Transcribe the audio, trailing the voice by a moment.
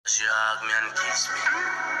She hug me and kiss me,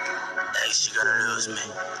 like she gonna lose me.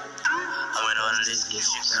 And when all this is,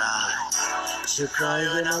 she cry. She cry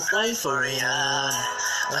when I cry for real,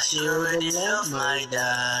 but she already love my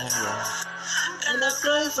dad. Yeah. And I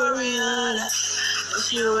cry for real, but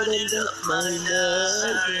she already love my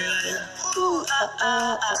dad. Ooh ah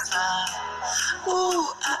ah ah ah,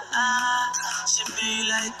 ooh ah ah. She be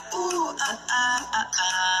like ooh ah ah ah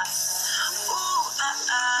ah, ooh ah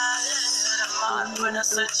ah. Yeah. When I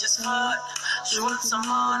search his heart, she wants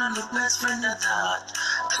someone and the best friend I thought.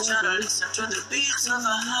 I try to listen to the beats of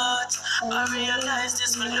her heart. I realized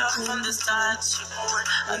this my love from the start. She would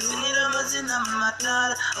I feel it mazina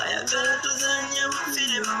matara. I got to zanya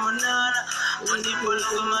feel monana. When the pull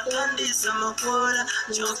of my candy sama kola.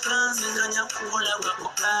 Chokanzi nganya kuola kwa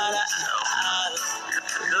kokala.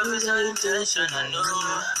 Love is our intention, I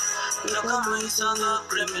know. Look at my song, a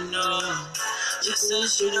criminal. She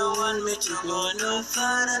says she don't want me to go no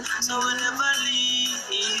further, so we'll never leave.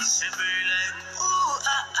 She be like,